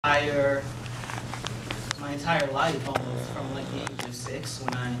entire my entire life, almost from like the age of 6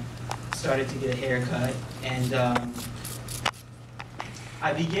 when I started to get a haircut. And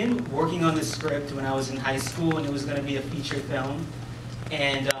I began working on the script when I was in high school, and it was going to be a feature film.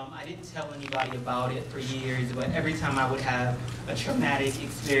 And I didn't tell anybody about it for years, but every time I would have a traumatic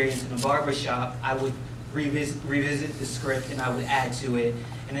experience in a barbershop, I would revisit the script and I would add to it.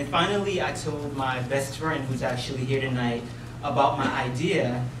 And then finally I told my best friend, who's actually here tonight, about my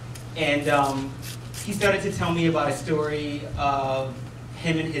idea. And he started to tell me about a story of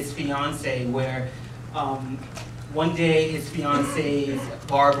him and his fiance, where one day his fiance's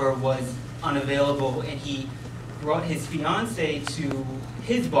barber was unavailable, and he brought his fiance to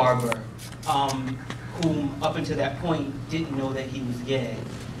his barber, whom up until that point didn't know that he was gay.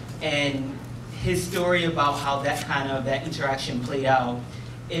 And his story about how that interaction played out,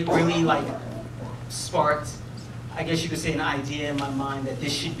 it really sparked, I guess you could say, an idea in my mind that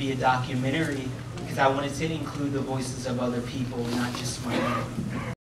this should be a documentary, because I wanted to include the voices of other people, not just my own.